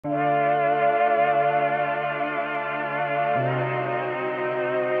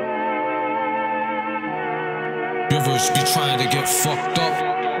Rivers be trying to get fucked up.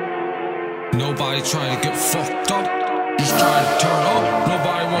 Nobody trying to get fucked up. Just trying to turn up.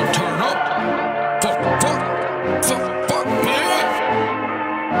 Nobody won't turn up. Fuck, man.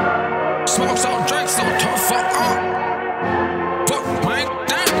 Smoke some drinks, so turn fuck up. Fuck, man,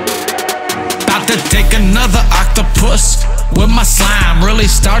 damn. About to take another octopus with my slime, really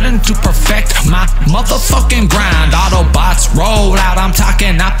starting to perfect my motherfucking grind. Autobots roll out, I'm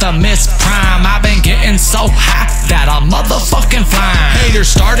talking Optimus Prime. I've been getting so high that I'm motherfucking flying.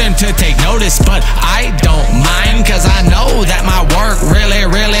 Haters starting to take notice, but I don't mind, cause I know that my work really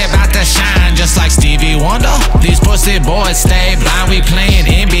about to shine. Just like Stevie Wonder, these pussy boys stay blind. We playing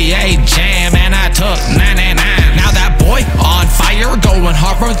NBA Jam and I took 99. Now that boy on fire, going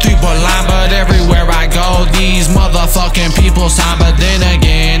hard from 3-point line. But everywhere I go, these motherfucking people sign. But then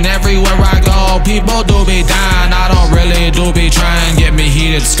again, everywhere I go, people do be dying. I don't really do be trying. Get me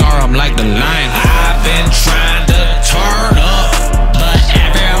heated, scar, I'm like the lion. I've been trying to turn up, but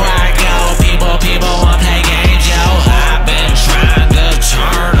everywhere I go, people want to play games, yo. I've been trying to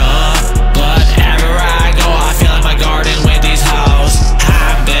turn up, but everywhere I go, I feel like my garden with these hoes.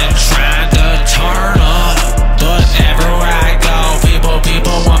 I've been trying to turn up, but everywhere I go, people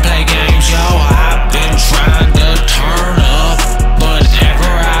want to play games, yo. I've been trying to turn up, but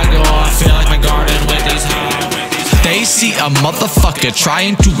everywhere I go, I feel like my garden with these hoes. They see a motherfucker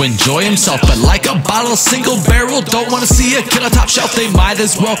trying to enjoy himself, but like a bottle single barrel, don't wanna see a killer top shelf. They might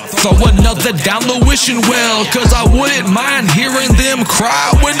as well throw another down the wishing well, cause I wouldn't mind hearing them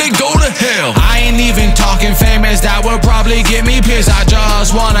cry when they go to hell. I ain't even talking famous, that would probably get me pissed. I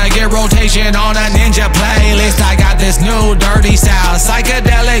just wanna get rotation on a ninja playlist. I got this new dirty style,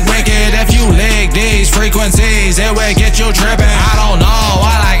 psychedelic wicked. If you lick these frequencies, it will get you tripping. I don't know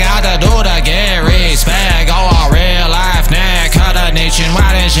what I